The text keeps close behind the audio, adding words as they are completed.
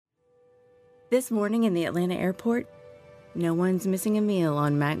This morning in the Atlanta airport, no one's missing a meal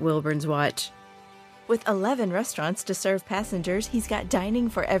on Mac Wilburn's watch. With 11 restaurants to serve passengers, he's got dining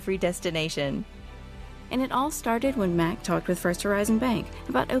for every destination. And it all started when Mac talked with First Horizon Bank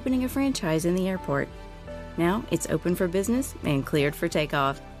about opening a franchise in the airport. Now it's open for business and cleared for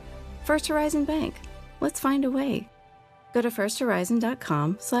takeoff. First Horizon Bank. Let's find a way. Go to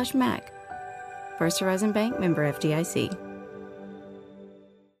firsthorizon.com/Mac. First Horizon Bank, member FDIC.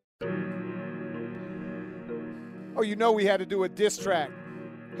 Oh, you know we had to do a diss track.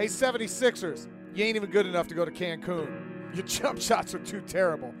 Hey, 76ers, you ain't even good enough to go to Cancun. Your jump shots are too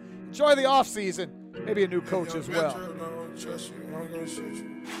terrible. Enjoy the offseason. Maybe a new coach as well.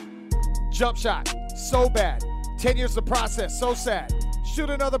 Jump shot, so bad. 10 years the process, so sad. Shoot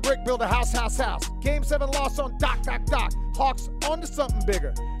another brick, build a house. Game 7 loss on Doc. Hawks on to something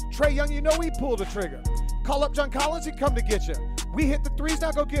bigger. Trae Young, you know he pulled the trigger. Call up John Collins, he'd come to get you. We hit the threes,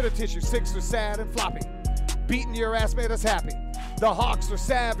 now go get a tissue. Sixers sad and floppy. Beating your ass made us happy. The Hawks are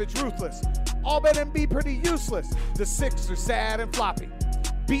savage, ruthless. All bet and be pretty useless. The Sixers sad and floppy.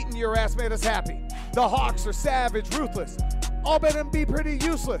 Beating your ass made us happy. The Hawks are savage, ruthless. All bet and be pretty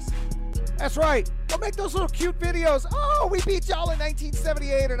useless. That's right. Don't make those little cute videos. Oh, we beat y'all in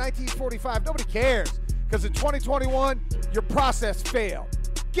 1978 or 1945. Nobody cares. Because in 2021, your process failed.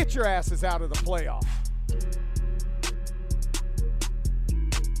 Get your asses out of the playoffs.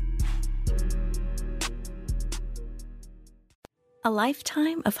 A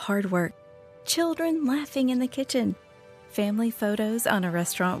lifetime of hard work, children laughing in the kitchen, family photos on a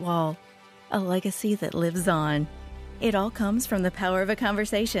restaurant wall, a legacy that lives on. It all comes from the power of a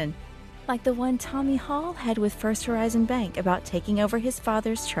conversation, like the one Tommy Hall had with First Horizon Bank about taking over his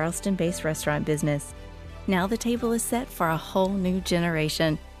father's Charleston-based restaurant business. Now the table is set for a whole new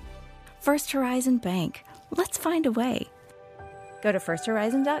generation. First Horizon Bank. Let's find a way. Go to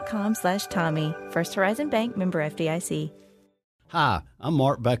firsthorizon.com/Tommy. First Horizon Bank, member FDIC. Hi, I'm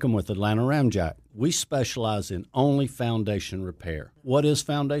Mark Beckham with Atlanta Ramjack. We specialize in only foundation repair. What is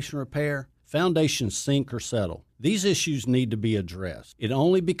foundation repair? Foundations sink or settle. These issues need to be addressed. It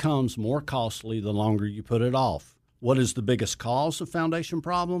only becomes more costly the longer you put it off. What is the biggest cause of foundation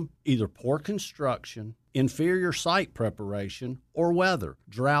problem? Either poor construction, inferior site preparation, or weather.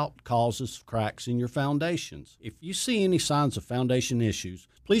 Drought causes cracks in your foundations. If you see any signs of foundation issues,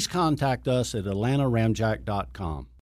 please contact us at atlantaramjack.com.